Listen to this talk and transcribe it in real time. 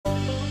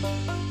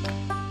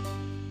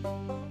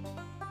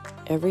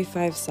Every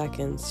 5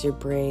 seconds, your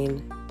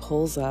brain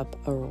pulls up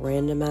a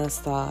random-ass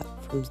thought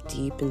from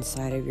deep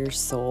inside of your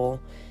soul,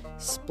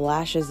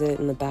 splashes it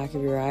in the back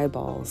of your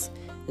eyeballs,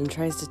 and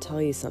tries to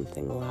tell you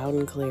something loud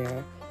and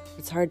clear.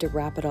 It's hard to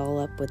wrap it all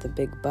up with a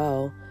big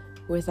bow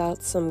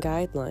without some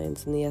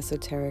guidelines in the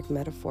esoteric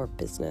metaphor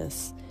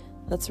business.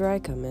 That's where I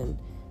come in,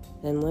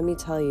 and let me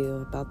tell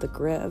you about the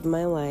grit of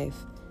my life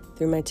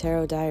through my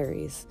tarot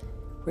diaries,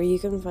 where you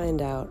can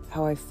find out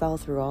how I fell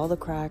through all the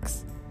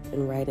cracks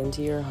and right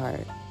into your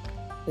heart.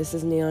 This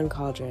is Neon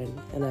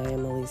Cauldron, and I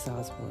am Elise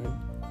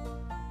Osborne.